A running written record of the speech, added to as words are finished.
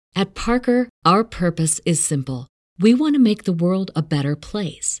At Parker, our purpose is simple. We want to make the world a better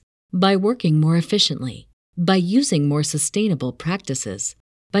place by working more efficiently, by using more sustainable practices,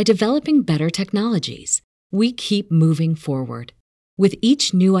 by developing better technologies. We keep moving forward. With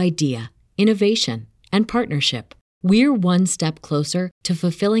each new idea, innovation, and partnership, we're one step closer to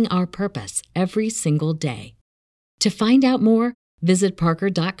fulfilling our purpose every single day. To find out more, visit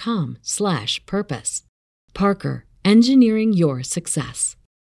parker.com/purpose. Parker, engineering your success.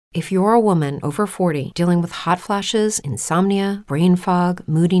 If you're a woman over 40 dealing with hot flashes, insomnia, brain fog,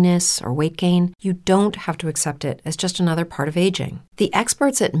 moodiness, or weight gain, you don't have to accept it as just another part of aging. The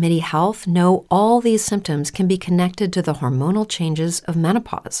experts at MIDI Health know all these symptoms can be connected to the hormonal changes of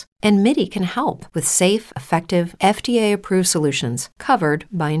menopause. And MIDI can help with safe, effective, FDA-approved solutions covered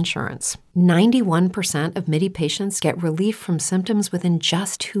by insurance. 91% of MIDI patients get relief from symptoms within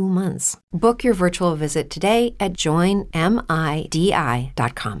just 2 months. Book your virtual visit today at joinmidi.com.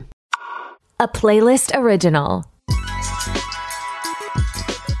 A Playlist original.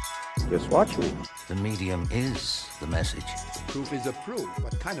 Just watch me. The medium is the message. Proof is a proof.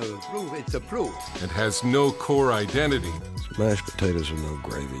 What kind of a proof? It's a proof. It has no core identity. Mashed potatoes are no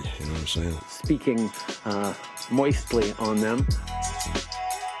gravy, you know what I'm saying? Speaking moistly on them.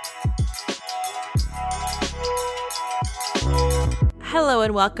 Hello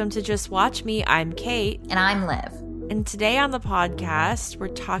and welcome to Just Watch Me. I'm Kate. And I'm Liv. And today on the podcast, we're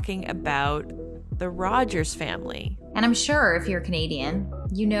talking about the Rogers family. And I'm sure if you're Canadian,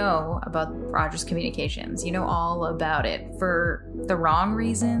 you know about Rogers Communications. You know all about it for the wrong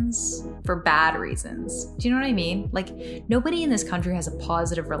reasons, for bad reasons. Do you know what I mean? Like, nobody in this country has a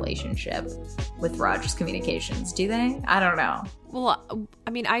positive relationship with Rogers Communications, do they? I don't know. Well,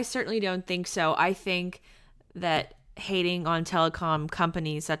 I mean, I certainly don't think so. I think that hating on telecom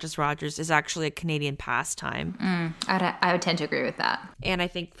companies such as Rogers is actually a Canadian pastime. I would tend to agree with that. And I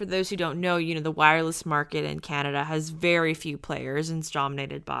think for those who don't know, the wireless market in Canada has very few players and it's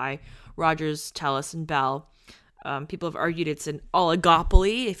dominated by Rogers, TELUS, and Bell. People have argued it's an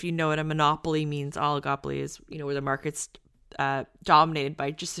oligopoly. If you know what a monopoly means, oligopoly is, where the market's dominated by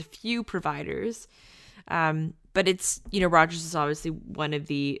just a few providers. But it's, Rogers is obviously one of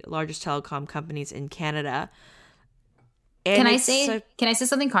the largest telecom companies in Canada. And can I say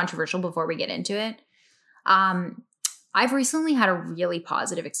something controversial before we get into it? I've recently had a really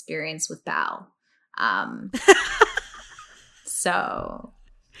positive experience with Bell. So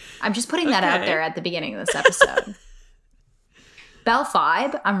I'm just putting that out there at the beginning of this episode. Bell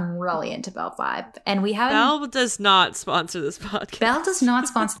Fibe, I'm really into Bell Fibe. And we have Bell does not sponsor this podcast. Bell does not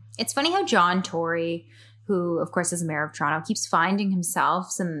sponsor. It's funny how John Tory, who of course is the mayor of Toronto, keeps finding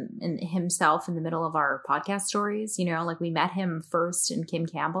himself in the middle of our podcast stories. Like we met him first in Kim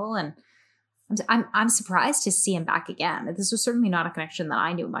Campbell, and I'm surprised to see him back again. This was certainly not a connection that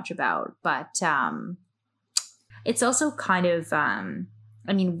I knew much about, but it's also kind of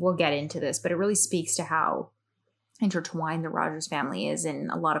we'll get into this, but it really speaks to how intertwined the Rogers family is in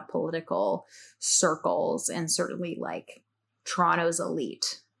a lot of political circles, and certainly like Toronto's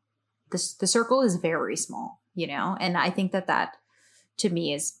elite. The circle is very small, and I think that to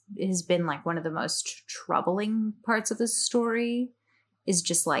me has been like one of the most troubling parts of this story, is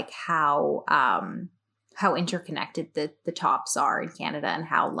just like how interconnected the tops are in Canada, and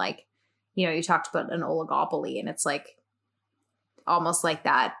how you talked about an oligopoly, and it's like almost like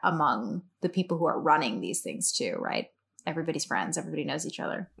that among the people who are running these things too, right? Everybody's friends. Everybody knows each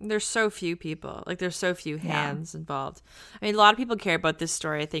other. There's so few people. There's so few hands involved. I mean, a lot of people care about this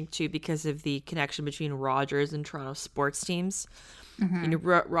story, I think, too, because of the connection between Rogers and Toronto sports teams.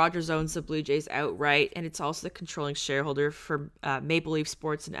 Mm-hmm. Rogers owns the Blue Jays outright, and it's also the controlling shareholder for Maple Leaf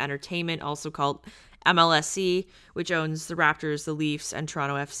Sports and Entertainment, also called MLSE, which owns the Raptors, the Leafs, and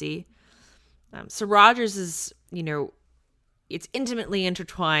Toronto FC. So Rogers is, it's intimately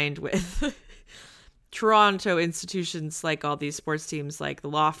intertwined with Toronto institutions, like all these sports teams, like the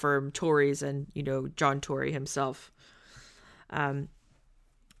law firm Tories and, John Tory himself.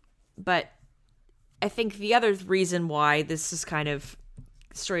 But I think the other reason why this is kind of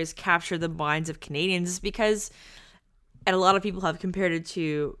story has captured the minds of Canadians is because, and a lot of people have compared it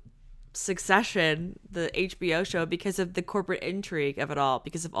to Succession, the HBO show, because of the corporate intrigue of it all,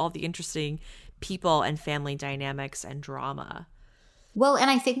 because of all the interesting people and family dynamics and drama. Well,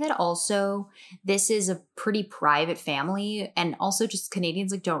 and I think that also this is a pretty private family, and also just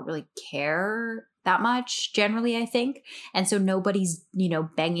Canadians don't really care that much generally, I think. And so nobody's,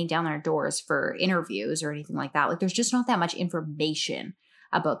 banging down their doors for interviews or anything like that. There's just not that much information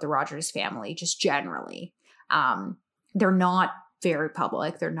about the Rogers family, just generally. They're not very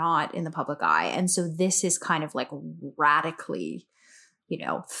public. They're not in the public eye. And so this is kind of radically,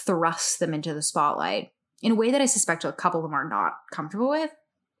 thrust them into the spotlight in a way that I suspect a couple of them are not comfortable with,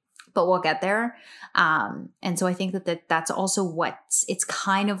 but we'll get there. And so I think that's also it's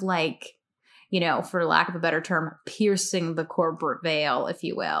kind of like, for lack of a better term, piercing the corporate veil, if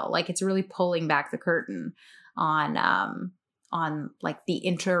you will. Like it's really pulling back the curtain on like the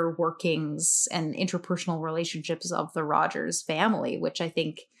interworkings and interpersonal relationships of the Rogers family, which I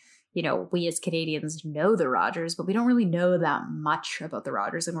think, we as Canadians know the Rogers, but we don't really know that much about the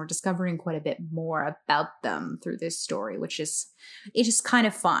Rogers, and we're discovering quite a bit more about them through this story, it's just kind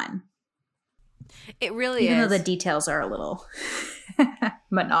of fun. It really Even is. though the details are a little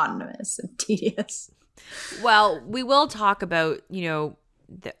monotonous and tedious. Well, we will talk about,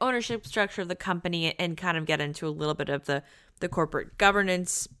 the ownership structure of the company and kind of get into a little bit of the corporate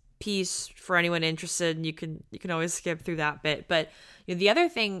governance piece for anyone interested. And you can always skip through that bit. But the other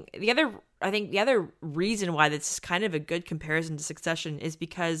reason why this is kind of a good comparison to Succession is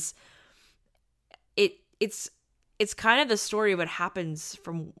because it's kind of the story of what happens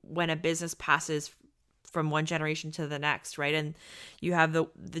from when a business passes from one generation to the next, right? And you have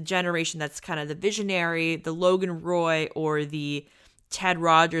the generation that's kind of the visionary, the Logan Roy or the Ted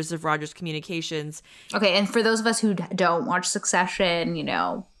Rogers of Rogers Communications. Okay, and for those of us who don't watch Succession,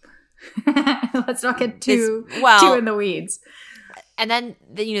 let's not get too in the weeds. And then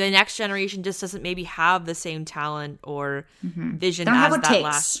the next generation just doesn't maybe have the same talent or vision as that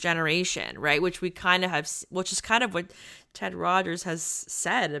last generation, right? Which we kind of have, which is kind of what Ted Rogers has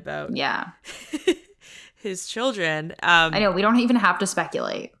said about his children. I know, we don't even have to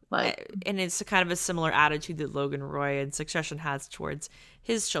speculate. And it's kind of a similar attitude that Logan Roy and Succession has towards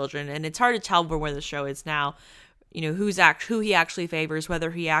his children. And it's hard to tell where the show is now, who he actually favors,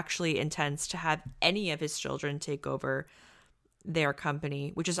 whether he actually intends to have any of his children take over their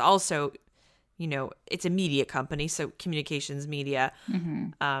company, which is also, it's a media company, so communications media,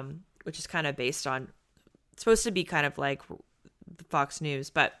 which is kind of based on, it's supposed to be kind of like Fox News,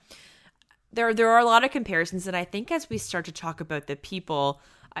 but there are a lot of comparisons, and I think as we start to talk about the people,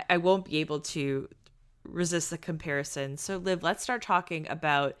 I won't be able to resist the comparison. So Liv, let's start talking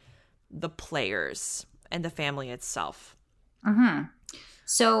about the players and the family itself.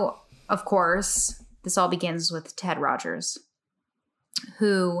 So, of course, this all begins with Ted Rogers,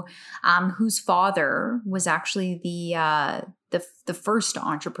 whose father was actually the first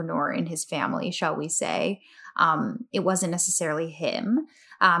entrepreneur in his family, shall we say. It wasn't necessarily him.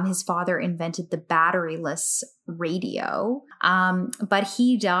 His father invented the batteryless radio, but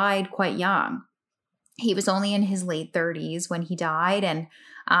he died quite young. He was only in his late 30s when he died, and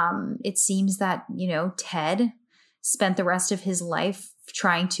it seems that, Ted spent the rest of his life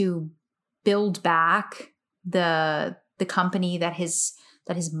trying to build back the company that his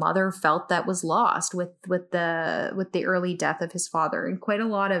mother felt that was lost with the early death of his father. And quite a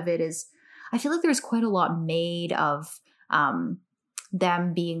lot of it is, I feel like there's quite a lot made of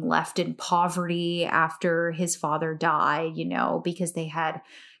them being left in poverty after his father died, because they had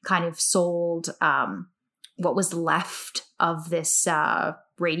kind of sold what was left of this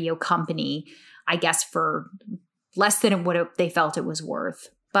radio company, I guess, for less than what they felt it was worth.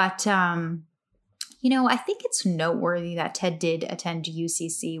 But I think it's noteworthy that Ted did attend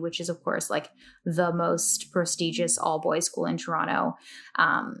UCC, which is, of course, like the most prestigious all-boys school in Toronto,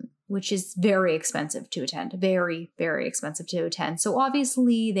 which is very expensive to attend, very, very expensive to attend. So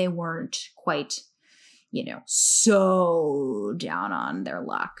obviously they weren't quite, so down on their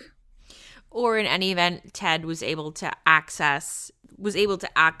luck. Or in any event, Ted was able to access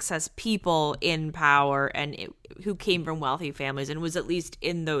people in power and who came from wealthy families and was at least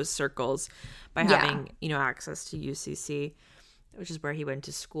in those circles by having, access to UCC, which is where he went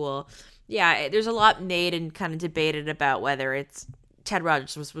to school. Yeah, there's a lot made and kind of debated about whether it's Ted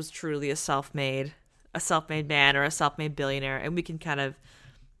Rogers was truly a self-made man or a self-made billionaire, and we can kind of,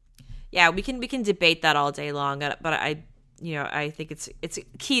 we can debate that all day long. But I think it's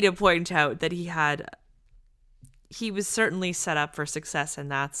key to point out that he was certainly set up for success in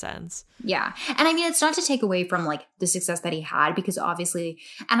that sense. Yeah. And I mean, it's not to take away from like the success that he had, because obviously,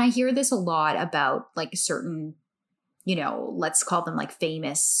 and I hear this a lot about like certain, let's call them like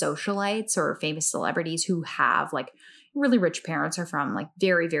famous socialites or famous celebrities who have like really rich parents or from like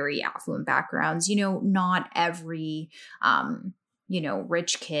very, very affluent backgrounds. Not every,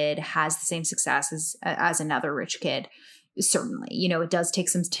 rich kid has the same success as another rich kid. Certainly, it does take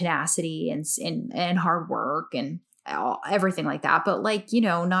some tenacity and hard work and everything like that. But like,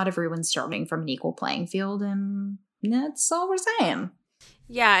 not everyone's starting from an equal playing field, and that's all we're saying.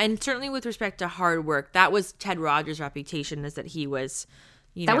 Yeah, and certainly with respect to hard work, that was Ted Rogers' reputation, is that he was,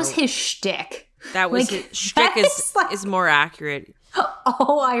 that was his shtick. That was his shtick is more accurate.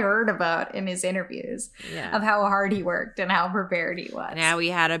 all I heard about in his interviews of how hard he worked and how prepared he was. Now he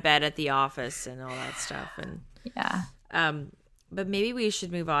had a bed at the office and all that stuff. And but maybe we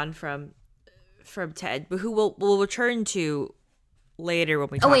should move on from Ted, who we'll return to later when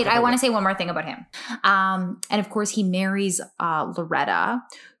we talk I want to say one more thing about him. And of course, he marries Loretta,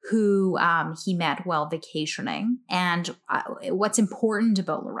 who he met while vacationing. And what's important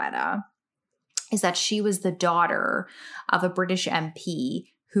about Loretta is that she was the daughter of a British MP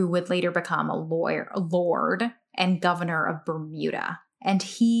who would later become a lord and governor of Bermuda. And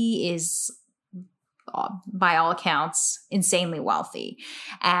he is, by all accounts, insanely wealthy.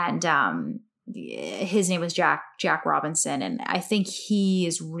 And his name was Jack Robinson. And I think he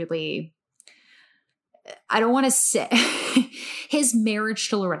is really, I don't want to say, his marriage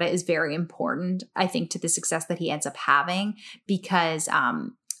to Loretta is very important, I think, to the success that he ends up having, because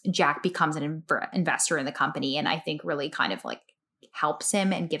Jack becomes an investor in the company, and I think really kind of like helps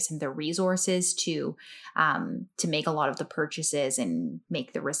him and gives him the resources to make a lot of the purchases and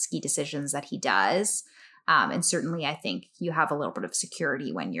make the risky decisions that he does. And certainly I think you have a little bit of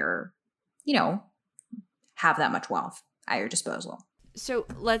security when you're, have that much wealth at your disposal. So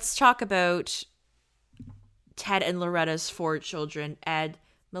let's talk about Ted and Loretta's 4 children, Ed,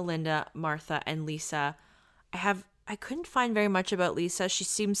 Melinda, Martha, and Lisa. I couldn't find very much about Lisa. She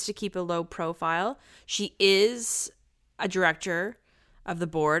seems to keep a low profile. She is a director of the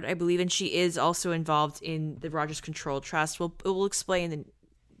board, I believe, and she is also involved in the Rogers Control Trust. We'll explain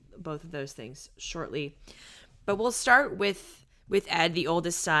both of those things shortly. But we'll start with Ed, the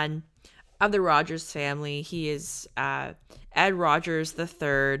oldest son of the Rogers family. He is Ed Rogers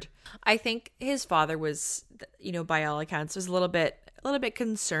III. I think his father was, by all accounts, was a little bit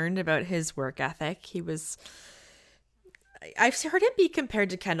concerned about his work ethic. I've heard him be compared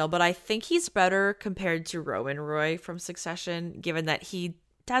to Kendall, but I think he's better compared to Roman Roy from Succession, given that he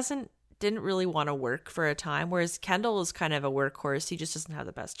didn't really want to work for a time, whereas Kendall is kind of a workhorse. He just doesn't have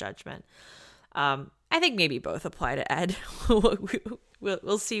the best judgment. I think maybe both apply to Ed.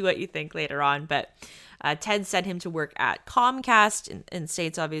 We'll see what you think later on, but Ted sent him to work at Comcast in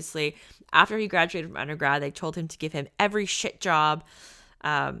States, obviously. After he graduated from undergrad, they told him to give him every shit job.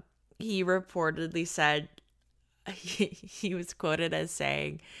 He reportedly said, he was quoted as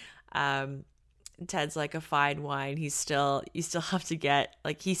saying, Ted's like a fine wine. You still have to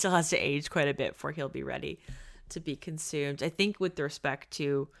he still has to age quite a bit before he'll be ready to be consumed. I think with respect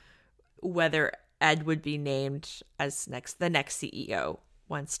to whether Ed would be named as the next CEO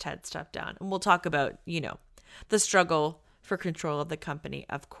once Ted stepped down. And we'll talk about, the struggle for control of the company,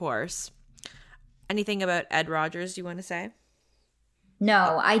 of course. Anything about Ed Rogers you want to say?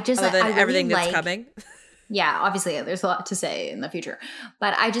 No, I just... Other than I really everything that's coming? Yeah, obviously there's a lot to say in the future.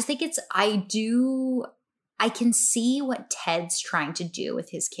 But I just think I can see what Ted's trying to do with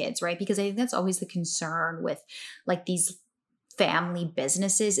his kids, right? Because I think that's always the concern with like these family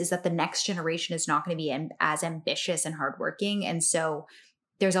businesses, is that the next generation is not going to be as ambitious and hardworking. And so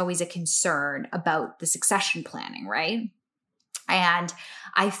there's always a concern about the succession planning, right? And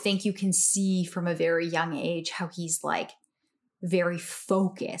I think you can see from a very young age how he's like very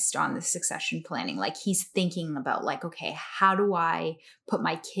focused on the succession planning. Like he's thinking about like, okay, how do I put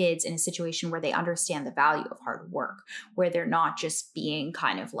my kids in a situation where they understand the value of hard work, where they're not just being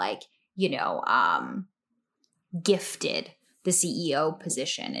kind of like, gifted the CEO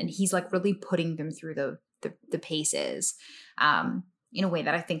position. And he's like really putting them through the paces in a way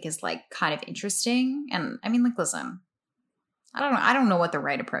that I think is like kind of interesting. And I mean, like, listen, I don't know what the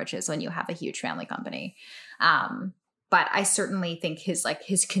right approach is when you have a huge family company. But I certainly think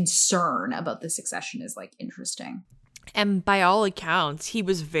his concern about the succession is like interesting. And by all accounts, he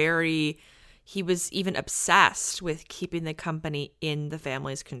was even obsessed with keeping the company in the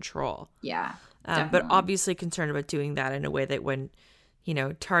family's control. Yeah. But obviously concerned about doing that in a way that wouldn't,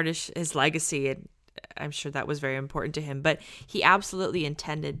 tarnish his legacy. And I'm sure that was very important to him. But he absolutely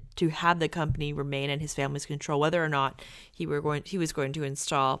intended to have the company remain in his family's control, whether or not he was going to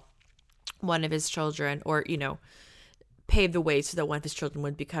install one of his children or, pave the way so that one of his children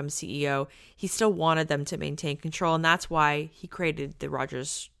would become CEO. He still wanted them to maintain control, and that's why he created the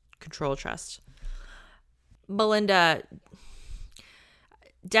Rogers Control Trust. Melinda,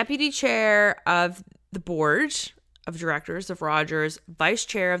 deputy chair of the board of directors of Rogers, vice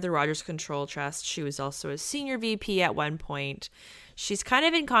chair of the Rogers Control Trust. She was also a senior VP at one point. She's kind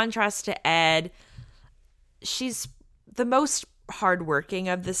of in contrast to Ed. She's the most hardworking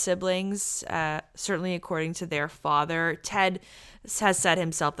of the siblings, certainly according to their father. Ted has said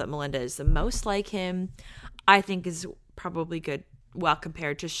himself that Melinda is the most like him. I think is probably good, well,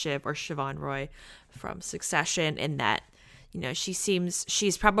 compared to Shiv or Siobhan Roy from Succession, in that,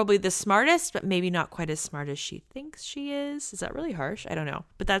 she's probably the smartest, but maybe not quite as smart as she thinks she is. Is that really harsh? I don't know.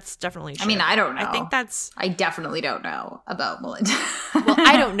 But that's definitely true. I mean, I don't know. I definitely don't know about Melinda. Well,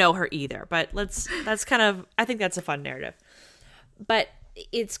 I don't know her either, but I think that's a fun narrative. But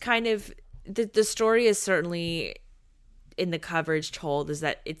it's kind of, the story is certainly in the coverage told is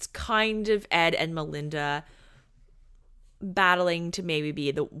that it's kind of Ed and Melinda battling to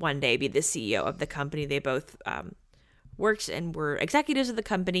maybe one day be the CEO of the company. They both worked and were executives of the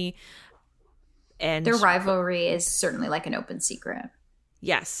company, and their rivalry is certainly like an open secret.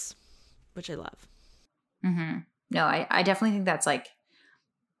 Yes, which I love. Mm-hmm. No, I definitely think that's like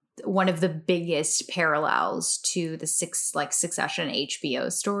one of the biggest parallels to the Succession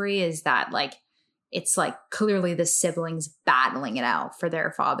HBO story is that like it's like clearly the siblings battling it out for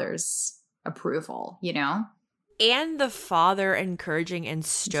their father's approval, and the father encouraging and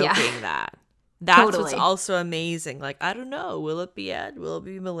stoking that. That's totally. What's also amazing. Like, I don't know, will it be Ed? Will it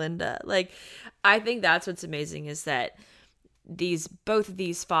be Melinda? Like, I think that's what's amazing is that both of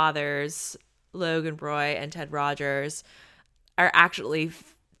these fathers, Logan Roy and Ted Rogers, are actually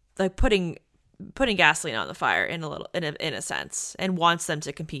like putting gasoline on the fire in a sense, and wants them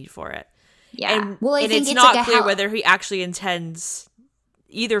to compete for it. Yeah. And, I think it's not clear whether he actually intends,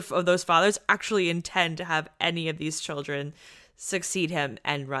 either of those fathers actually intend to have any of these children succeed him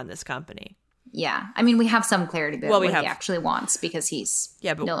and run this company. Yeah. I mean, we have some clarity about what he actually wants because he's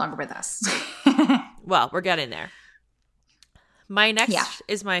no longer with us. Well, we're getting there. My next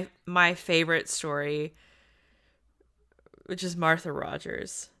is my favorite story, which is Martha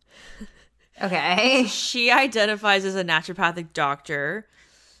Rogers. Okay. She identifies as a naturopathic doctor.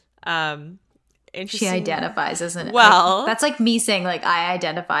 She identifies as that's like me saying like I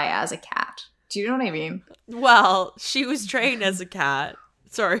identify as a cat. Do you know what I mean? Well, she was trained as a cat.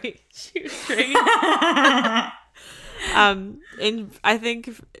 Sorry, she was trained. And I think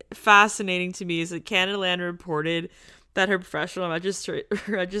fascinating to me is that Canadaland reported that her professional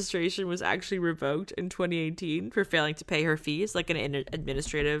registration was actually revoked in 2018 for failing to pay her fees, like an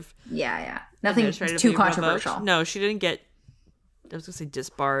administrative. Yeah. Nothing too controversial. Revoked. No, she didn't get, I was going to say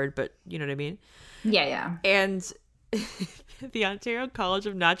disbarred, but you know what I mean? Yeah. And the Ontario College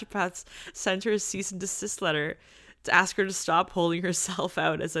of Naturopaths sent her a cease and desist letter to ask her to stop holding herself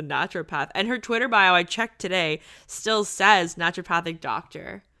out as a naturopath. And her Twitter bio, I checked today, still says naturopathic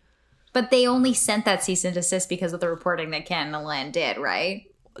doctor. But they only sent that cease and desist because of the reporting that Canadaland did, right?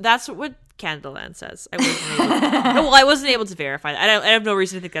 That's what Canadaland says. I wasn't able to verify that. I have no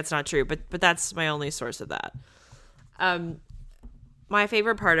reason to think that's not true, but that's my only source of that. My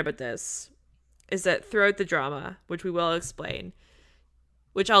favorite part about this is that throughout the drama, which we will explain,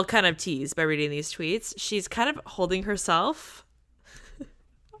 which I'll kind of tease by reading these tweets, she's kind of holding herself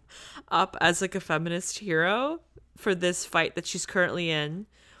up as like a feminist hero for this fight that she's currently in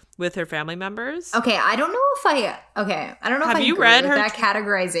with her family members. Okay, I don't know if I agree with that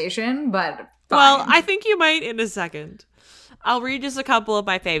categorization, but fine. Well, I think you might in a second. I'll read just a couple of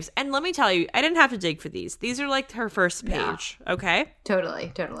my faves. And let me tell you, I didn't have to dig for these. These are like her first page, okay?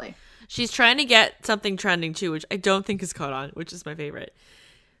 Totally. She's trying to get something trending too, which I don't think is caught on, which is my favorite.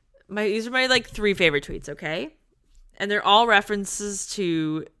 These are my like 3 favorite tweets, okay? And they're all references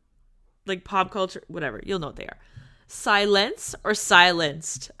to like pop culture, whatever. You'll know what they are. Silence or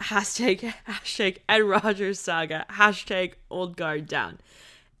silenced. Hashtag Ed Rogers saga. Hashtag old guard down.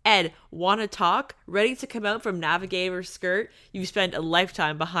 Ed, wanna talk? Ready to come out from Navigator skirt? You've spent a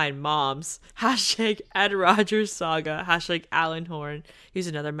lifetime behind moms. Hashtag Ed Rogers saga. Hashtag Alan Horn. He's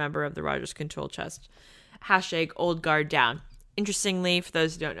another member of the Rogers Control Chest. Hashtag old guard down. Interestingly, for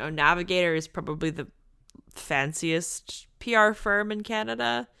those who don't know, Navigator is probably the fanciest PR firm in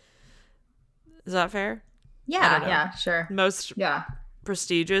Canada. Is that fair? Yeah, sure. Most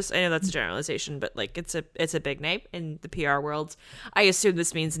prestigious. I know that's a generalization, but like it's a big name in the PR world. I assume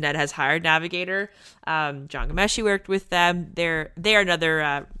this means Ned has hired Navigator. John Gameshi worked with them. They are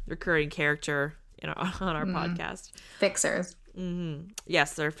another recurring character on our podcast. Fixers. Mm-hmm.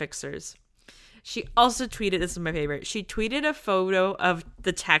 Yes, they're fixers. She also tweeted, this is my favorite, she tweeted a photo of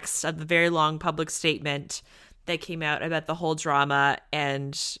the text of the very long public statement that came out about the whole drama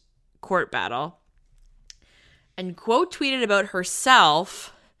and court battle. And quote tweeted about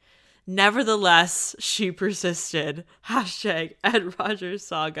herself, nevertheless, she persisted. Hashtag Ed Rogers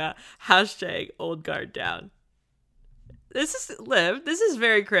saga. Hashtag old guard down. This is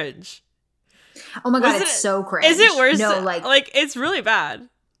very cringe. Oh my God, it's so cringe. Is it worse? No, like it's really bad.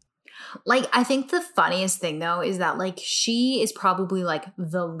 Like, I think the funniest thing, though, is that, like, she is probably, like,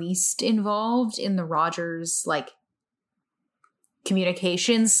 the least involved in the Rogers, like,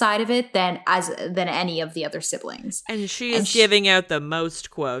 communications side of it than any of the other siblings. And she is giving out the most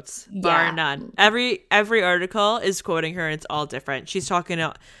quotes, bar none. Every article is quoting her, and it's all different. She's talking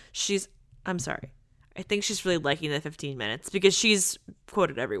about I'm sorry. I think she's really liking the 15 minutes because she's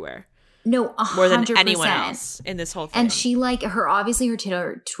quoted everywhere. No, 100%. More than anyone else in this whole thing. And she obviously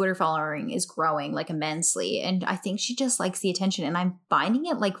her Twitter following is growing like immensely. And I think she just likes the attention. And I'm finding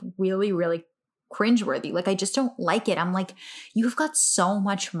it like really, really cringeworthy. Like, I just don't like it. I'm like, you've got so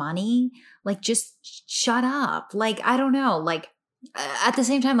much money. Like, just shut up. Like, I don't know. Like, at the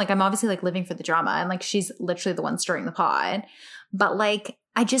same time, like, I'm obviously like living for the drama. And like, she's literally the one stirring the pot. But like,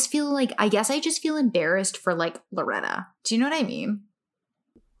 I just feel embarrassed for like Loretta. Do you know what I mean?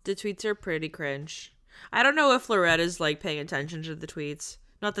 The tweets are pretty cringe. I don't know if Loretta's like paying attention to the tweets.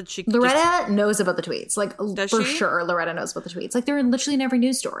 Not that she Loretta knows about the tweets. Like, for sure, Loretta knows about the tweets. Like, they're literally in every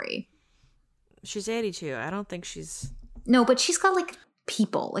news story. She's 82. I don't think she's... No, but she's got, like,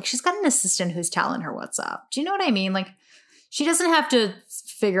 people. Like, she's got an assistant who's telling her what's up. Do you know what I mean? Like, she doesn't have to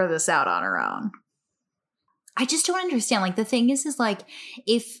figure this out on her own. I just don't understand. Like, the thing is like,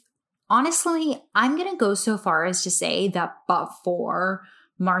 if... Honestly, I'm going to go so far as to say that but for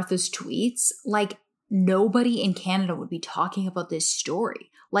Martha's tweets, like, nobody in Canada would be talking about this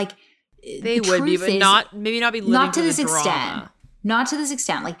story. Like, they would be, but maybe not be living not to the this drama. extent. Not to this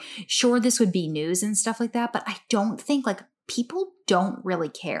extent. Like, sure, this would be news and stuff like that, but I don't think, like, people don't really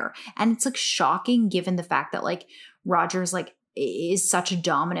care. And it's, like, shocking given the fact that, like, Rogers, like, is such a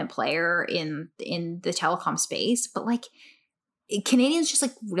dominant player in the telecom space. But, like, Canadians just,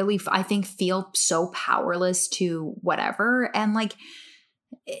 like, really, I think, feel so powerless to whatever. And, like,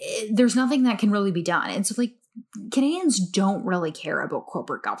 there's nothing that can really be done. And so, like, Canadians don't really care about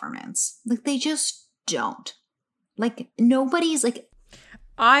corporate governance. Like, they just don't. Like, nobody's like...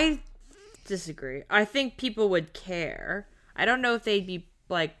 I disagree. I think people would care. I don't know if they'd be,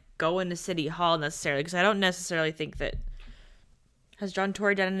 like, going to City Hall necessarily, because I don't necessarily think that... Has John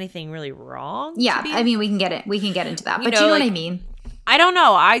Tory done anything really wrong? Yeah, I mean, we can get into that. But do you know what I mean? I don't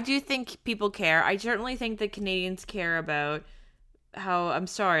know. I do think people care. I certainly think that Canadians care about how... I'm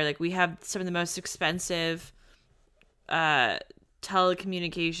sorry, like, we have some of the most expensive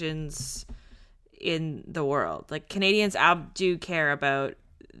telecommunications in the world. Like, Canadians do care about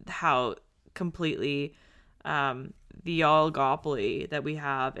how completely the oligopoly that we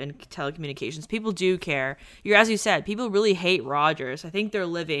have in telecommunications. People do care. As you said, people really hate Rogers. I think they're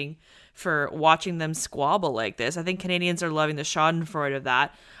living for watching them squabble like this. I think Canadians are loving the schadenfreude of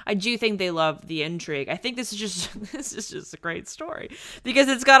that. I do think they love the intrigue. I think this is just a great story because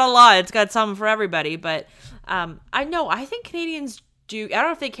it's got a lot. It's got something for everybody. But I think Canadians I don't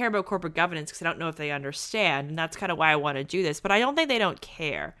know if they care about corporate governance because I don't know if they understand, and that's kind of why I want to do this, but I don't think they don't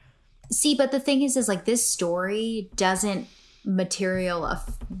care. See, but the thing is like, this story doesn't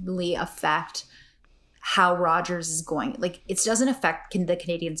materially affect how Rogers is going. Like, it doesn't affect the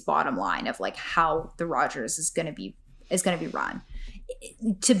Canadians' bottom line of like how the Rogers is going to be run.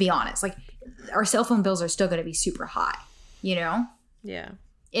 To be honest, like, our cell phone bills are still going to be super high, you know? Yeah.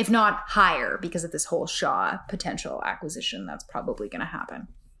 If not higher, because of this whole Shaw potential acquisition that's probably going to happen.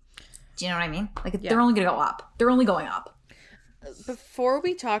 Do you know what I mean? Like, they're only going to go up. They're only going up. Before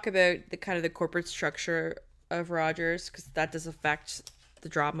we talk about the kind of the corporate structure of Rogers, because that does affect the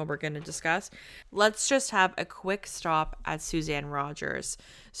drama we're going to discuss, let's just have a quick stop at Suzanne Rogers.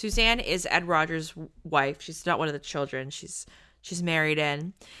 Suzanne is Ed Rogers' wife. She's not one of the children. She's married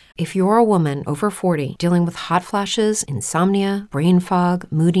in. If you're a woman over 40 dealing with hot flashes, insomnia, brain fog,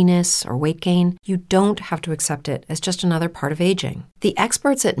 moodiness, or weight gain, you don't have to accept it as just another part of aging. The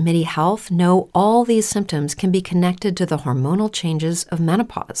experts at MIDI Health know all these symptoms can be connected to the hormonal changes of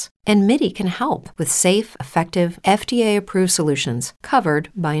menopause. And MIDI can help with safe, effective, FDA-approved solutions covered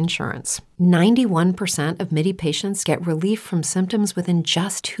by insurance. 91% of MIDI patients get relief from symptoms within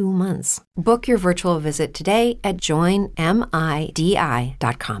just 2 months. Book your virtual visit today at joinmidi.com.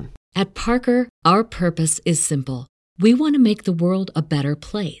 At Parker, our purpose is simple. We want to make the world a better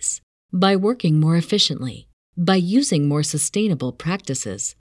place by working more efficiently, by using more sustainable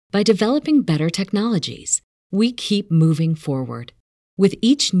practices, by developing better technologies. We keep moving forward. With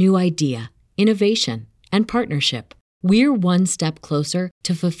each new idea, innovation, and partnership, we're one step closer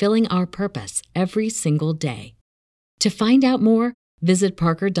to fulfilling our purpose every single day. To find out more, visit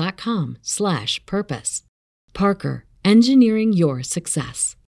parker.com/purpose. Parker, engineering your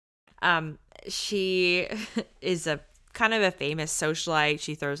success. She is a kind of a famous socialite.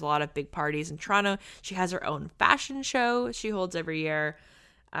 She throws a lot of big parties in Toronto. She has her own fashion show she holds every year.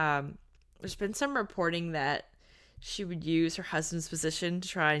 There's been some reporting that she would use her husband's position to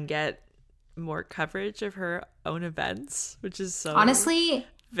try and get more coverage of her own events, which is so honestly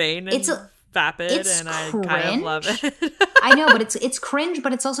vain and vapid, and I kind of love it. I know, but it's cringe,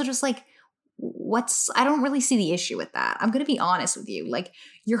 but it's also just like, I don't really see the issue with that. I'm going to be honest with you. Like,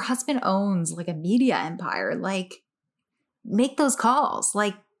 your husband owns like a media empire. Like, make those calls.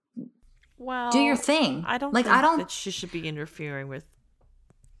 Like, well, do your thing. I don't think that she should be interfering with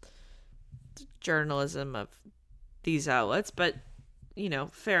journalism of these outlets, but you know,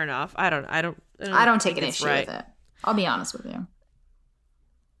 fair enough. I don't take an issue with it. I'll be honest with you.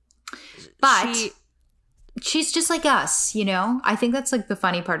 But she's just like us, you know? I think that's like the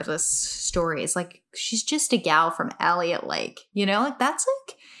funny part of this story is like, she's just a gal from Elliott Lake, you know? Like, that's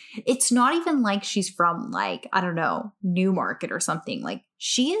like, it's not even like she's from like, I don't know, Newmarket or something. Like,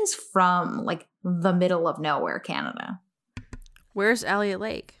 she is from like the middle of nowhere, Canada. Where's Elliott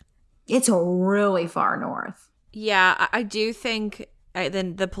Lake? It's really far north. Yeah, I do think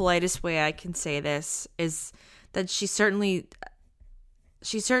then the politest way I can say this is that she certainly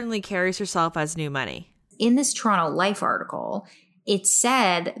carries herself as new money. In this Toronto Life article, it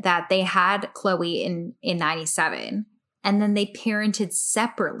said that they had Chloe in 97, and then they parented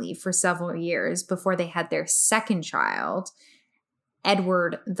separately for several years before they had their second child,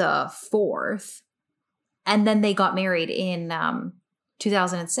 Edward the Fourth, and then they got married in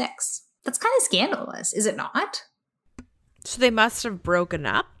 2006. That's kind of scandalous, is it not? So they must have broken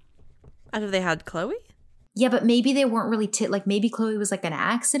up after they had Chloe? Yeah, but maybe they weren't really like maybe Chloe was like an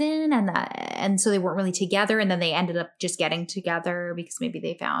accident, and so they weren't really together, and then they ended up just getting together because maybe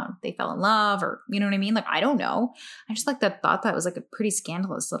they fell in love, or you know what I mean? Like, I don't know. I just thought that was like a pretty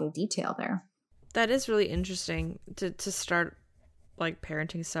scandalous little detail there. That is really interesting to start like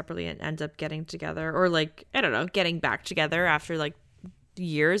parenting separately and end up getting together, or like, I don't know, getting back together after like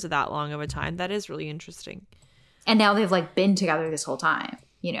years of that long of a time. That is really interesting. And now they've like been together this whole time,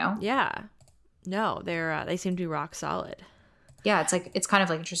 you know? Yeah. No, they seem to be rock solid. Yeah, it's kind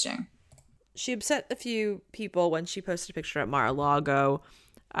of like interesting. She upset a few people when she posted a picture at Mar-a-Lago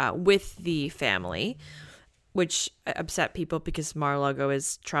with the family, which upset people because Mar-a-Lago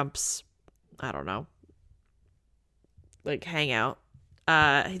is Trump's, I don't know, like hangout.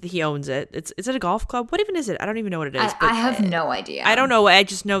 He owns it. It's at a golf club. What even is it? I don't even know what it is. I have no idea. I don't know. I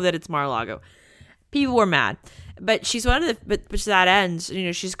just know that it's Mar-a-Lago. People were mad. But she's one of the, but to that end, you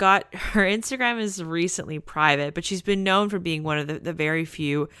know, she's got, her Instagram is recently private, but she's been known for being one of the very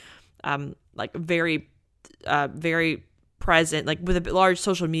few, like very present, like with a large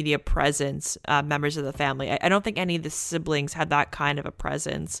social media presence, members of the family. I don't think any of the siblings had that kind of a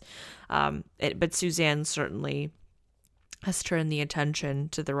presence. But Suzanne certainly has turned the attention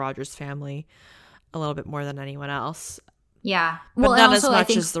to the Rogers family a little bit more than anyone else. Yeah. But well, not as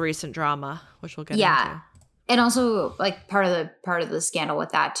much as the recent drama, which we'll get into. And also, like, part of the scandal with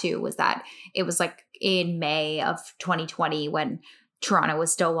that too was that it was like in May of 2020 when Toronto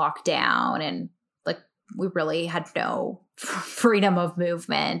was still locked down, and like we really had no freedom of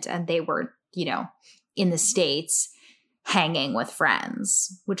movement, and they were, you know, in the States hanging with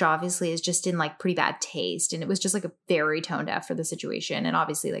friends, which obviously is just in like pretty bad taste. And it was just like a very tone deaf for the situation. And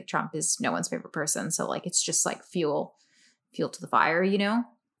obviously, like, Trump is no one's favorite person, so like it's just like fuel to the fire, you know.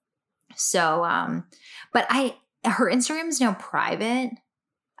 So, but her Instagram is now private,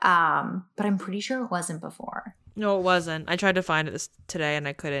 but I'm pretty sure it wasn't before. No, it wasn't. I tried to find it today and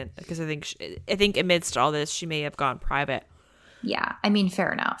I couldn't, because I think amidst all this, she may have gone private. Yeah, I mean,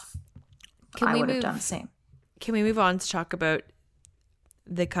 fair enough. I would have done the same. Can we move on to talk about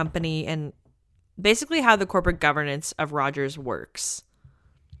the company and basically how the corporate governance of Rogers works?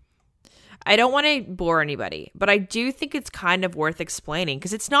 I don't want to bore anybody, but I do think it's kind of worth explaining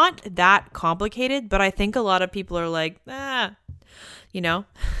because it's not that complicated, but I think a lot of people are like, you know,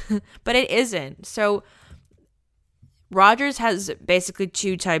 but it isn't. So Rogers has basically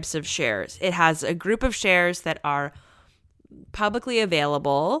two types of shares. It has a group of shares that are publicly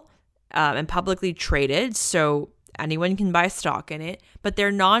available and publicly traded, so anyone can buy stock in it, but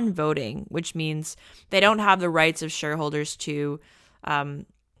they're non-voting, which means they don't have the rights of shareholders to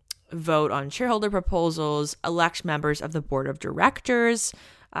vote on shareholder proposals, elect members of the board of directors,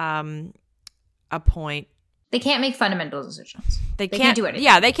 appoint. They can't make fundamental decisions. They can't do anything.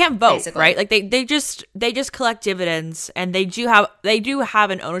 Yeah, they can't vote, basically. Right? Like they just collect dividends, and they do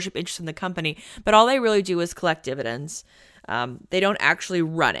have an ownership interest in the company, but all they really do is collect dividends. They don't actually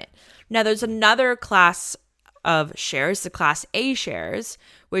run it. Now, there's another class of shares, the Class A shares,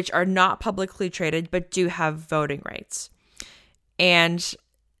 which are not publicly traded but do have voting rights, and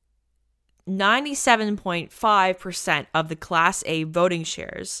 97.5% of the Class A voting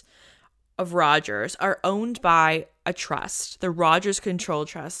shares of Rogers are owned by a trust, the Rogers Control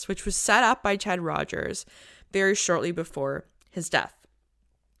Trust, which was set up by Ted Rogers very shortly before his death.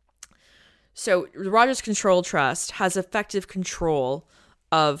 So the Rogers Control Trust has effective control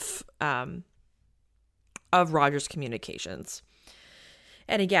of Rogers Communications.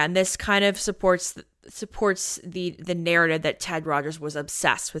 And again, this kind of supports the narrative that Ted Rogers was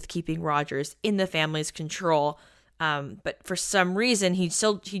obsessed with keeping Rogers in the family's control. But for some reason, he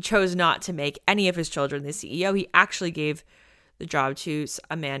chose not to make any of his children the CEO. He actually gave the job to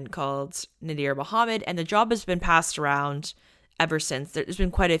a man called Nadir Mohammed, and the job has been passed around ever since. There's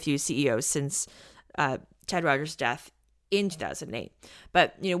been quite a few CEOs since Ted Rogers' death in 2008.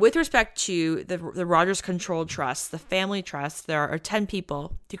 But, with respect to the Rogers Control Trust, the family trust, there are 10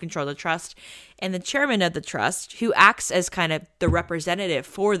 people who control the trust, and the chairman of the trust, who acts as kind of the representative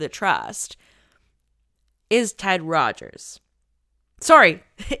for the trust, is Ted Rogers. Sorry,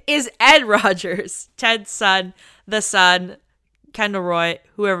 is Ed Rogers, Ted's son, the son, Kendall Roy,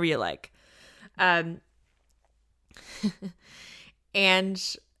 whoever you like. And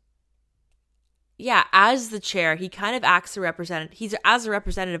yeah, as the chair, he kind of acts as a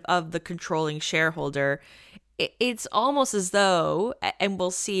representative of the controlling shareholder. It's almost as though, and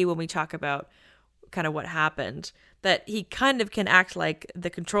we'll see when we talk about kind of what happened, that he kind of can act like the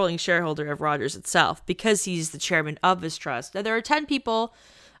controlling shareholder of Rogers itself because he's the chairman of his trust. Now, there are 10 people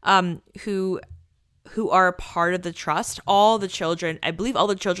who are a part of the trust. All the children, I believe all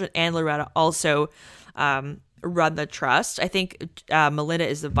the children and Loretta also run the trust. I think Melinda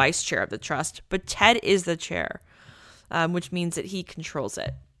is the vice chair of the trust, but Ted is the chair, which means that he controls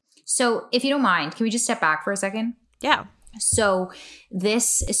it. So if you don't mind, can we just step back for a second? Yeah. So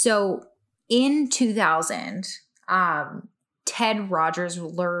in 2000, Ted Rogers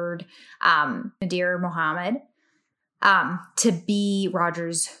lured Nadir Mohammed to be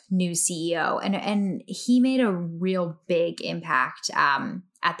Rogers' new CEO. And he made a real big impact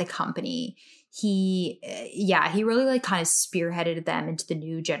at the company. He really kind of spearheaded them into the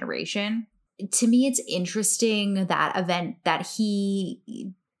new generation. To me, it's interesting that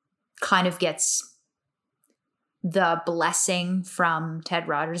he kind of gets the blessing from Ted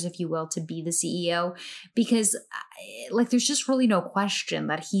Rogers, if you will, to be the CEO, because there's just really no question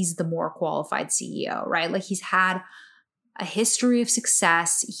that he's the more qualified CEO, right? Like, he's had a history of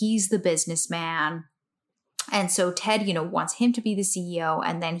success. He's the businessman. And so Ted, wants him to be the CEO,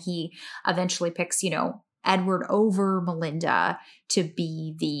 and then he eventually picks, Edward over Melinda to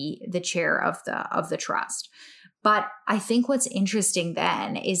be the chair of the trust. But I think what's interesting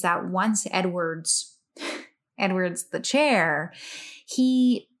then is that once Edward's the chair,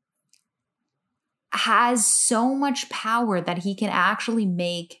 he has so much power that he can actually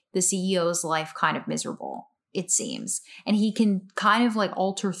make the CEO's life kind of miserable, it seems. And he can kind of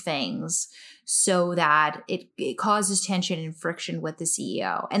alter things so that it causes tension and friction with the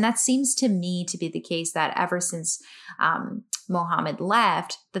CEO. And that seems to me to be the case that ever since Mohammed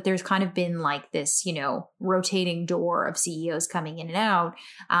left, that there's kind of been this, rotating door of CEOs coming in and out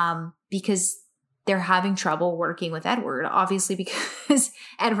because they're having trouble working with Edward, obviously, because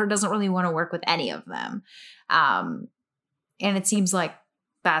Edward doesn't really want to work with any of them. And it seems like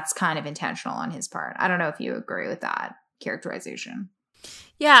that's kind of intentional on his part. I don't know if you agree with that characterization.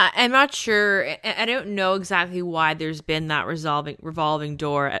 Yeah, I'm not sure. I don't know exactly why there's been that revolving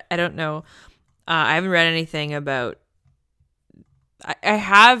door. I don't know. I haven't read anything about. I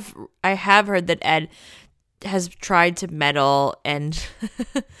have heard that Ed has tried to meddle and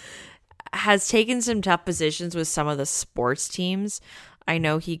has taken some tough positions with some of the sports teams. I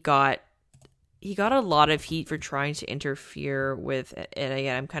know he got a lot of heat for trying to interfere with it. And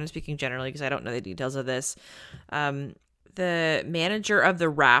again, I'm kind of speaking generally because I don't know the details of this. The manager of the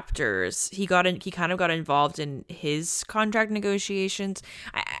Raptors, he kind of got involved in his contract negotiations.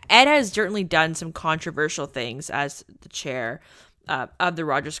 Ed has certainly done some controversial things as the chair of the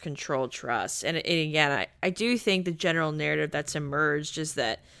Rogers Control Trust. And again, I do think the general narrative that's emerged is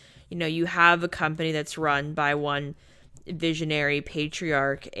that, you have a company that's run by one visionary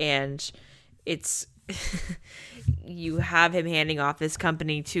patriarch, and it's you have him handing off his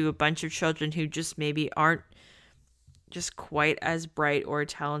company to a bunch of children who just maybe aren't just quite as bright or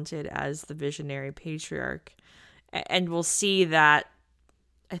talented as the visionary patriarch. And we'll see that,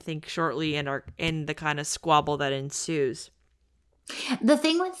 I think, shortly in the kind of squabble that ensues. The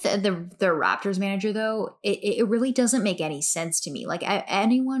thing with the Raptors manager, though, it really doesn't make any sense to me.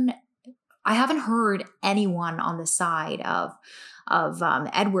 I haven't heard anyone on the side of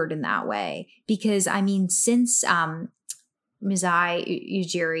Edward in that way, because since Masai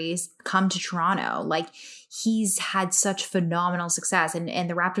Ujiri's come to Toronto. Like, he's had such phenomenal success, and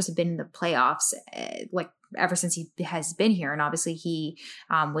the Raptors have been in the playoffs like ever since he has been here. And obviously he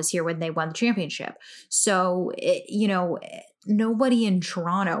was here when they won the championship. So, nobody in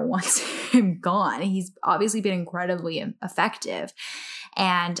Toronto wants him gone. He's obviously been incredibly effective.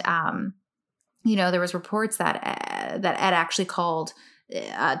 And, there was reports that Ed actually called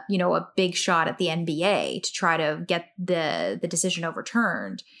a big shot at the NBA to try to get the decision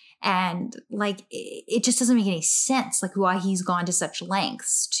overturned. And like, it just doesn't make any sense, like why he's gone to such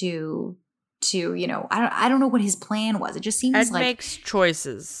lengths to I don't know what his plan was. It just seems Ed like makes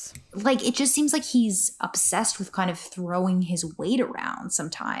choices. Like, it just seems like he's obsessed with kind of throwing his weight around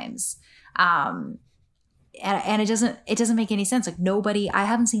sometimes. And it doesn't make any sense. Like, I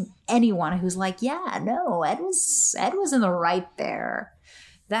haven't seen anyone who's like, yeah, no, Ed was in the right there.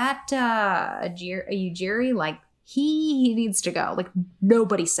 That Ujiri, like, he needs to go. Like,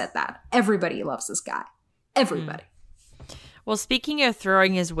 nobody said that. Everybody loves this guy. Everybody. Well, speaking of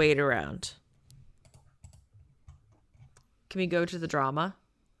throwing his weight around, can we go to the drama?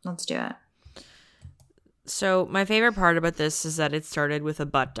 Let's do it. So my favorite part about this is that it started with a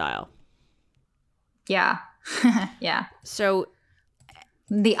butt dial. Yeah. Yeah. So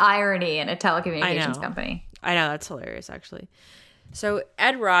the irony in a telecommunications company. I know, that's hilarious, actually. So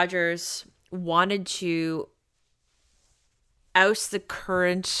Ed Rogers wanted to oust the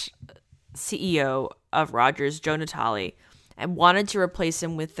current CEO of Rogers, Joe Natale, and wanted to replace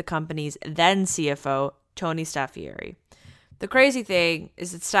him with the company's then CFO, Tony Staffieri. The crazy thing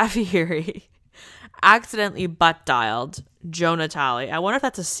is that Staffieri accidentally butt dialed Joe Natale. I wonder if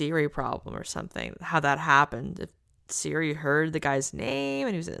that's a Siri problem or something, how that happened. If Siri heard the guy's name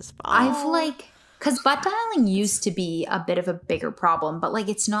and he was in his phone. Because butt dialing used to be a bit of a bigger problem, but like,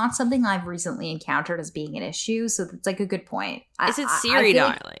 it's not something I've recently encountered as being an issue. So that's like a good point. Is it Siri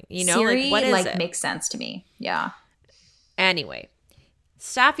dialing? Like Siri, like, what is it? Makes sense to me. Yeah. Anyway,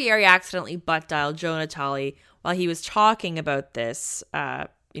 Staffieri accidentally butt dialed Joe Natale while he was talking about this, planned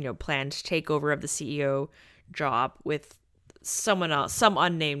takeover of the CEO job with someone else, some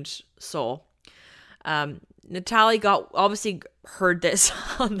unnamed soul. Natale obviously heard this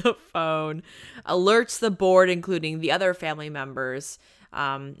on the phone, alerts the board, including the other family members,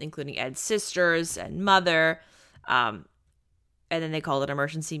 including Ed's sisters and mother. And then they called an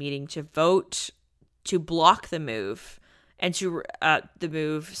emergency meeting to vote to block the move and to oust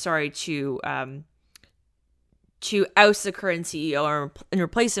the current CEO and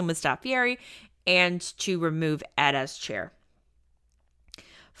replace him with Staffieri, and to remove Ed as chair.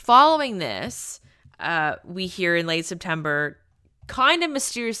 Following this, we hear in late September, kind of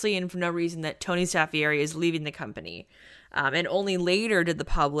mysteriously and for no reason, that Tony Staffieri is leaving the company. And only later did the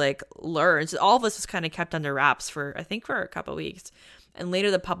public learn. So all of this was kind of kept under wraps for a couple of weeks. And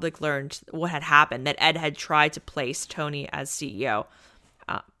later the public learned what had happened, that Ed had tried to place Tony as CEO,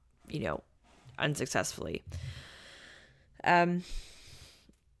 unsuccessfully.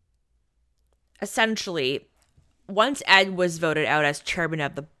 Essentially, once Ed was voted out as chairman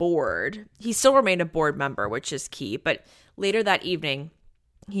of the board, he still remained a board member, which is key. But later that evening,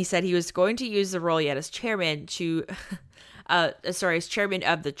 he said he was going to use the role he had as chairman as chairman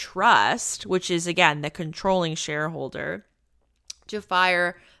of the trust, which is, again, the controlling shareholder, to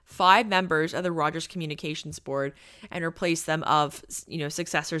fire 5 members of the Rogers Communications Board and replace them of,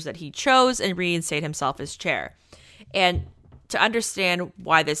 successors that he chose, and reinstate himself as chair. And to understand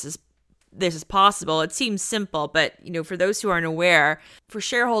why this is possible, it seems simple, but for those who aren't aware, for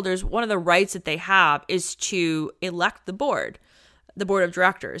shareholders, one of the rights that they have is to elect the board of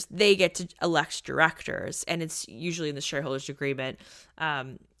directors. They get to elect directors, and it's usually in the shareholders agreement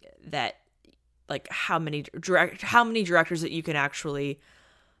that like how many directors that you can actually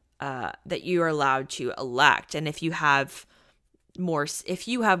that you are allowed to elect. And if you have more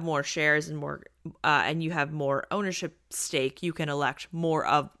shares and more and you have more ownership stake, you can elect more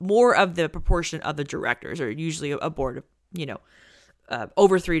of the proportion of the directors, or usually a board of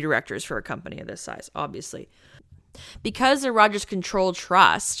over 3 directors for a company of this size, obviously. Because the Rogers Control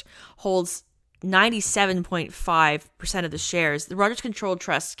Trust holds 97.5% of the shares, the Rogers Control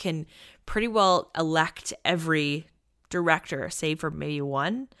Trust can pretty well elect every director, save for maybe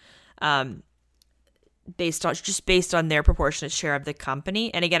one, based on their proportionate share of the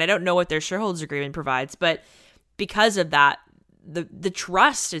company. And again, I don't know what their shareholders agreement provides, but because of that, the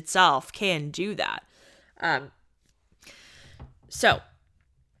trust itself can do that. So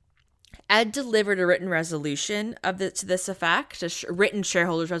Ed delivered a written resolution to this effect, a written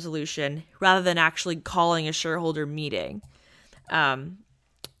shareholders resolution, rather than actually calling a shareholder meeting,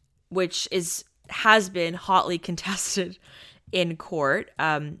 which has been hotly contested in court.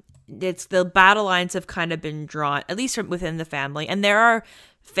 It's the battle lines have kind of been drawn, at least from within the family, and there are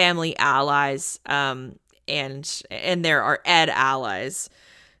family allies, and there are Ed allies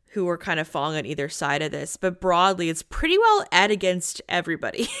who are kind of falling on either side of this. But broadly, it's pretty well Ed against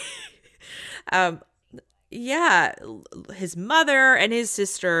everybody. Yeah, his mother and his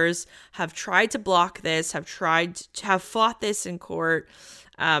sisters have tried to block this, have fought this in court,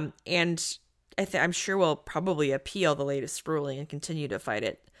 and I'm sure we'll probably appeal the latest ruling and continue to fight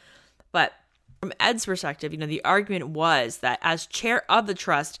it. But from Ed's perspective, the argument was that as chair of the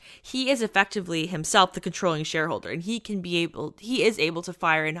trust, he is effectively himself the controlling shareholder, and he is able to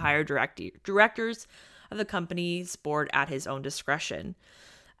fire and hire directors of the company's board at his own discretion.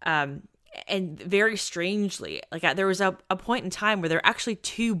 And very strangely, there was a point in time where there were actually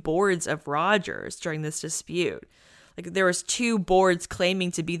 2 boards of Rogers during this dispute. There was 2 boards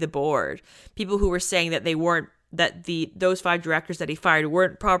claiming to be the board. People who were saying that they weren't, that those 5 directors that he fired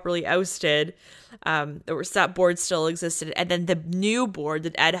weren't properly ousted. That board still existed, and then the new board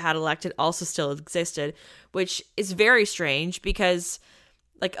that Ed had elected also still existed, which is very strange because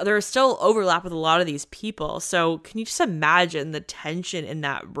there is still overlap with a lot of these people. So can you just imagine the tension in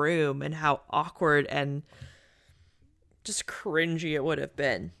that room and how awkward and just cringy it would have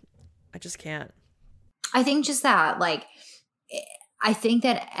been? I just can't. I think just that, I think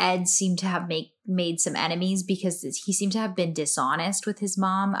that Ed seemed to have made some enemies because he seemed to have been dishonest with his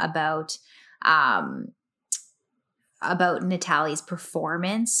mom about Natalie's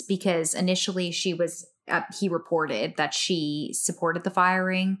performance, because initially he reported that she supported the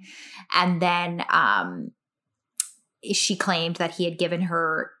firing, and then she claimed that he had given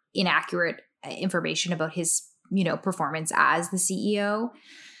her inaccurate information about his, performance as the CEO.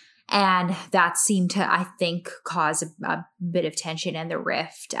 And that seemed to, I think, cause a bit of tension and the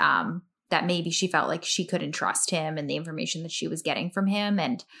rift, that maybe she felt like she couldn't trust him and the information that she was getting from him.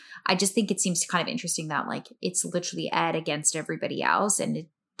 And I just think it seems kind of interesting that it's literally Ed against everybody else. And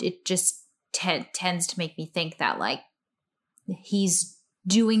it just tends to make me think that he's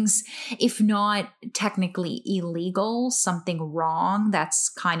doing, if not technically illegal, something wrong that's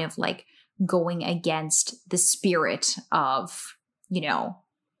kind of going against the spirit of,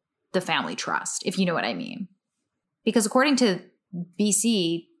 the family trust, if you know what I mean. Because according to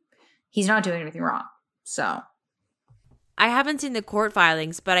BC, he's not doing anything wrong. So I haven't seen the court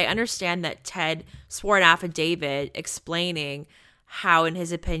filings, but I understand that Ted swore an affidavit explaining how, in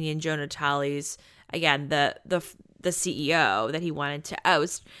his opinion, Joe Natale's, again, the CEO that he wanted to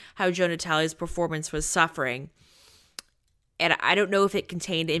oust, how Joe Natale's performance was suffering. And I don't know if it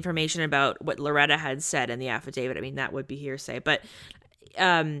contained information about what Loretta had said in the affidavit. I mean, that would be hearsay, but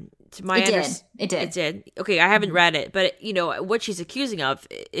to my it did. Okay, I haven't read it, but what she's accusing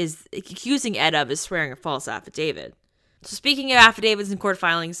Ed of is swearing a false affidavit. So speaking of affidavits and court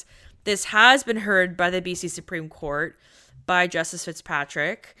filings, this has been heard by the BC Supreme Court by Justice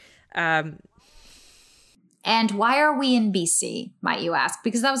Fitzpatrick. And why are we in BC, might you ask?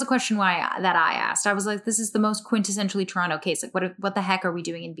 Because that was a question that I asked. I was like, this is the most quintessentially Toronto case. What the heck are we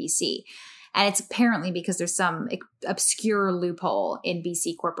doing in BC? And it's apparently because there's some obscure loophole in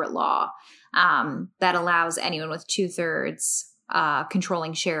BC corporate law that allows anyone with 2/3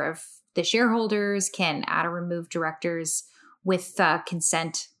 controlling share of the shareholders can add or remove directors with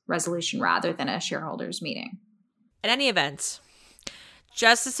consent resolution rather than a shareholders meeting. In any event,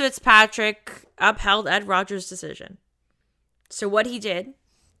 Justice Fitzpatrick upheld Ed Rogers' decision. So what he did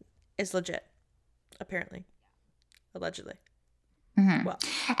is legit, apparently. Allegedly. Mm-hmm. Well,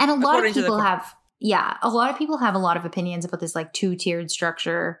 and a lot of people have a lot of opinions about this 2-tiered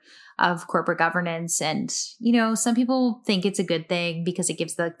structure of corporate governance. And, some people think it's a good thing because it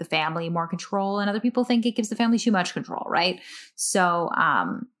gives the family more control, and other people think it gives the family too much control, right? So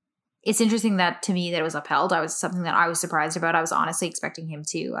it's interesting that, to me, that it was upheld. I was something that I was surprised about. I was honestly expecting him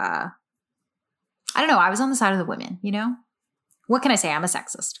to, I don't know, I was on the side of the women, What can I say? I'm a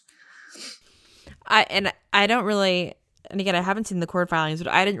sexist. I don't really... And again, I haven't seen the court filings,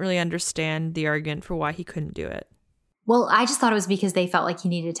 but I didn't really understand the argument for why he couldn't do it. Well, I just thought it was because they felt like he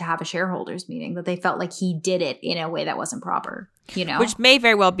needed to have a shareholders meeting, that they felt like he did it in a way that wasn't proper, Which may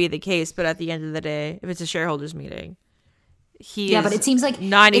very well be the case, but at the end of the day, if it's a shareholders meeting, but it seems like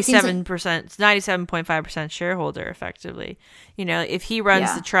 97.5% shareholder, effectively. If he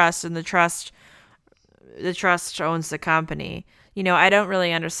runs the trust and the trust owns the company, I don't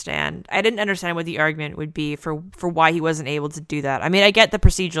really understand. I didn't understand what the argument would be for why he wasn't able to do that. I mean, I get the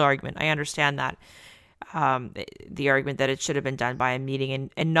procedural argument. I understand that. The argument that it should have been done by a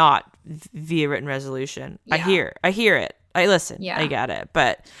meeting and not via written resolution. Yeah. I hear it. I get it.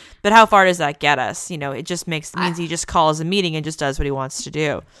 But how far does that get us? It just means he just calls a meeting and just does what he wants to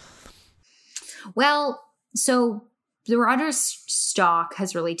do. Well, so the Rogers stock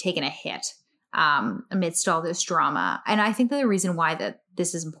has really taken a hit amidst all this drama. And I think that the reason why that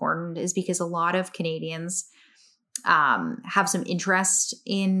this is important is because a lot of Canadians have some interest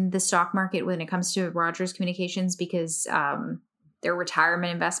in the stock market when it comes to Rogers Communications because their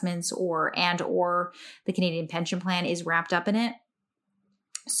retirement investments or the Canadian pension plan is wrapped up in it.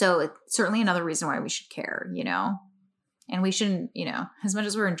 So it's certainly another reason why we should care, and we shouldn't, as much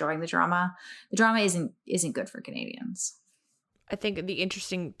as we're enjoying the drama isn't good for Canadians. I think the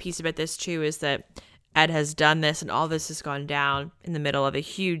interesting piece about this too is that Ed has done this and all this has gone down in the middle of a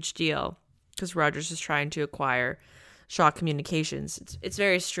huge deal because Rogers is trying to acquire Shaw Communications. It's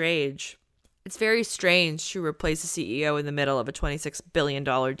very strange. It's very strange to replace a CEO in the middle of a $26 billion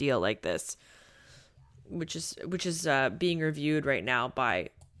deal like this, which is being reviewed right now by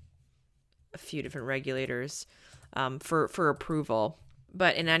a few different regulators for approval.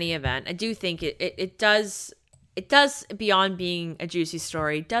 But in any event, I do think it does beyond being a juicy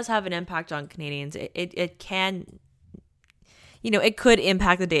story, it does have an impact on Canadians. It can, it could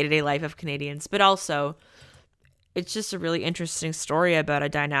impact the day-to-day life of Canadians, but also it's just a really interesting story about a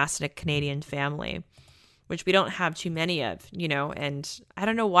dynastic Canadian family, which we don't have too many of, and I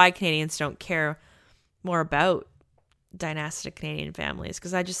don't know why Canadians don't care more about dynastic Canadian families,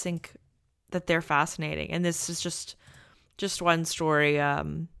 because I just think that they're fascinating. And this is just one story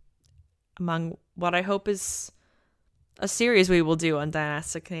among what I hope is a series we will do on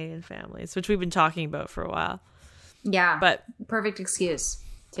dynastic Canadian families, which we've been talking about for a while. Yeah, but perfect excuse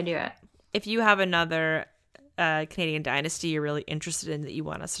to do it. If you have another Canadian dynasty you're really interested in that you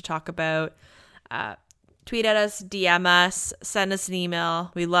want us to talk about, tweet at us, DM us, send us an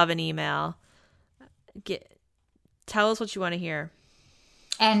email. We love an email. Tell us what you want to hear.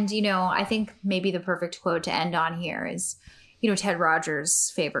 And, I think maybe the perfect quote to end on here is, Ted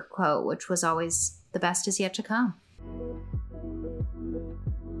Rogers' favorite quote, which was always, "The best is yet to come."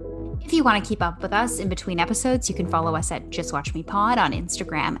 If you want to keep up with us in between episodes, you can follow us at Just Watch Me Pod on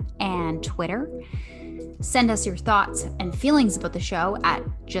Instagram and Twitter. Send us your thoughts and feelings about the show at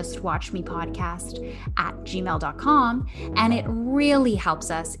justwatchmepodcast@gmail.com. And it really helps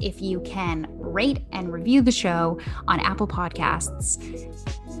us if you can rate and review the show on Apple Podcasts.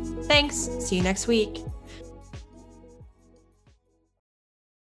 Thanks. See you next week.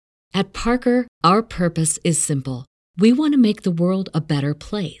 At Parker, our purpose is simple. We want to make the world a better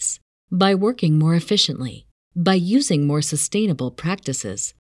place by working more efficiently, by using more sustainable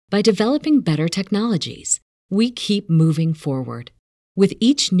practices, by developing better technologies. We keep moving forward. With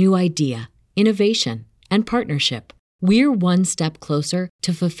each new idea, innovation, and partnership, we're one step closer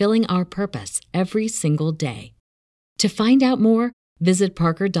to fulfilling our purpose every single day. To find out more, visit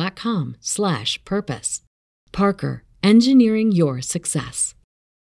parker.com/purpose. Parker, engineering your success.